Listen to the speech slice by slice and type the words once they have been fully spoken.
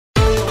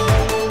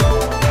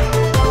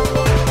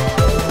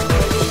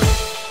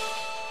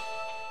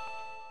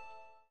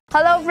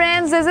Hello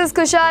friends, this is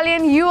Kushali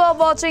and you are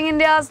watching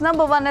India's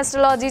 #1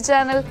 astrology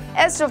channel,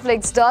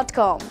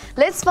 astroflix.com.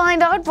 Let's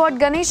find out what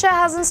Ganesha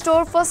has in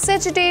store for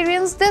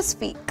Sagittarians this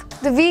week.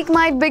 The week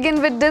might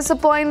begin with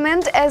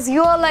disappointment as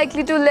you are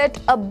likely to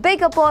let a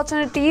big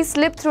opportunity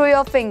slip through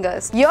your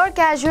fingers. Your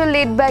casual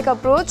laid-back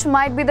approach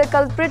might be the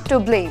culprit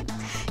to blame.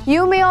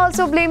 You may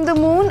also blame the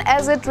moon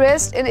as it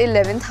rests in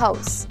 11th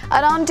house.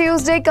 Around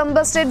Tuesday,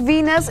 combusted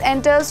Venus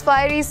enters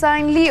fiery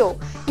sign Leo.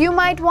 You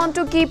might want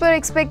to keep your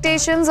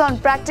expectations on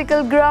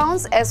practical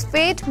grounds as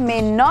fate may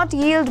not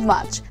yield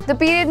much. The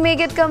period may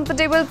get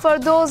comfortable for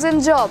those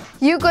in job.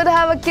 You could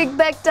have a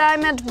kickback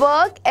time at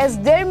work as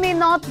there may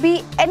not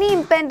be any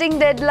impending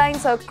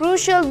deadlines or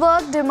crucial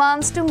work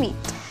demands to meet.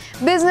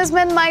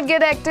 Businessmen might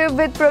get active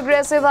with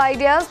progressive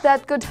ideas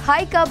that could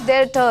hike up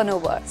their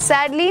turnover.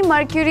 Sadly,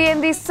 Mercury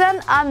and the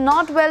Sun are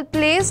not well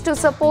placed to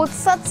support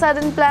such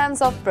sudden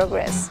plans of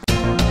progress.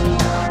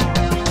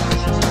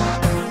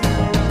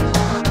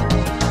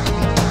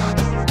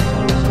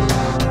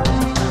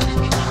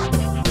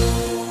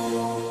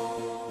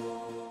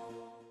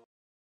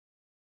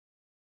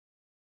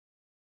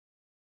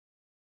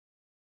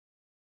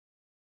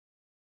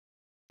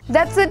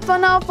 That's it for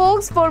now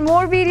folks. For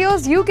more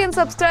videos, you can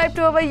subscribe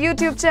to our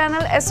YouTube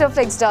channel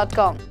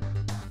astroflix.com.